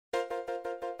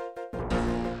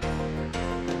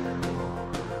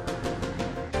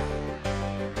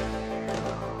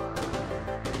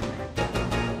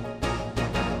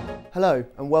Hello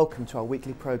and welcome to our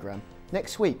weekly programme.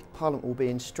 Next week, Parliament will be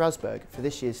in Strasbourg for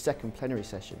this year's second plenary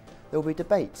session. There will be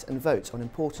debates and votes on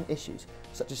important issues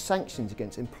such as sanctions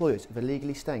against employers of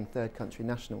illegally staying third country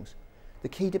nationals. The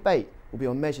key debate will be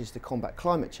on measures to combat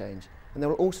climate change, and there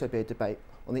will also be a debate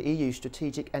on the EU's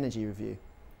strategic energy review.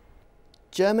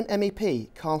 German MEP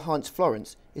Karl-Heinz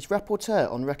Florenz is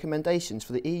rapporteur on recommendations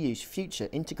for the EU's future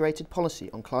integrated policy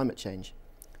on climate change.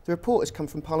 The report has come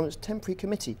from Parliament's Temporary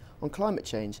Committee on Climate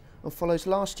Change and follows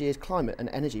last year's climate and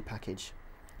energy package.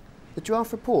 The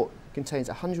draft report contains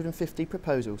 150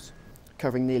 proposals,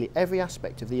 covering nearly every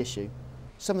aspect of the issue.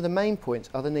 Some of the main points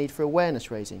are the need for awareness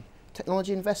raising,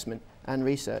 technology investment and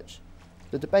research.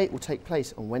 The debate will take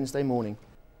place on Wednesday morning.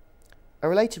 A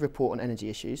related report on energy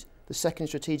issues, the second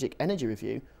strategic energy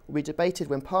review, will be debated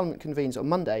when Parliament convenes on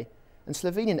Monday, and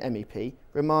Slovenian MEP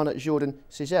Romana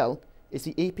Jordan-Cigel is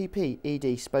the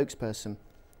EPP-ED spokesperson.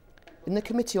 In the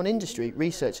Committee on Industry,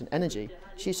 Research and Energy,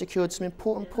 she has secured some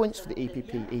important points for the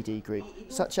EPP-ED group,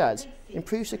 such as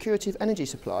improved security of energy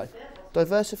supply,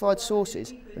 diversified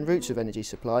sources and routes of energy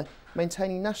supply,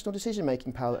 maintaining national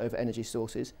decision-making power over energy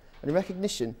sources, and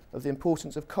recognition of the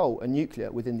importance of coal and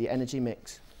nuclear within the energy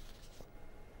mix.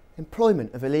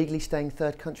 Employment of illegally staying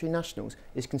third country nationals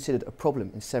is considered a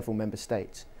problem in several member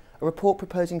states. A report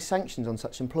proposing sanctions on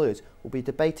such employers will be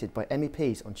debated by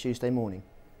MEPs on Tuesday morning.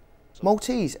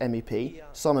 Maltese MEP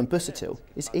Simon Busuttil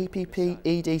is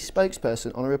EPP-ED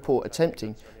spokesperson on a report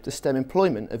attempting to stem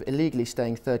employment of illegally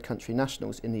staying third country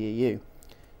nationals in the EU.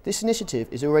 This initiative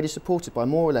is already supported by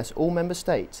more or less all member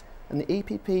states, and the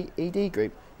EPP-ED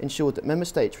group ensured that member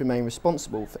states remain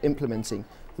responsible for implementing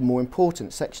the more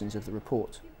important sections of the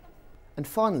report. And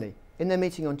finally, in their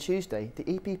meeting on Tuesday, the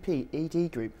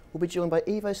EPP-ED group will be joined by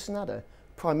Ivo Sanader,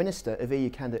 Prime Minister of EU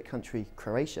candidate country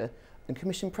Croatia, and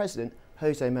Commission President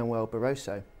Jose Manuel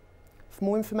Barroso. For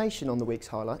more information on the week's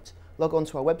highlights, log on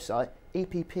to our website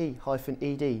epp-ed.eu.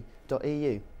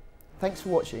 Thanks for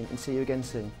watching and see you again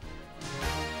soon.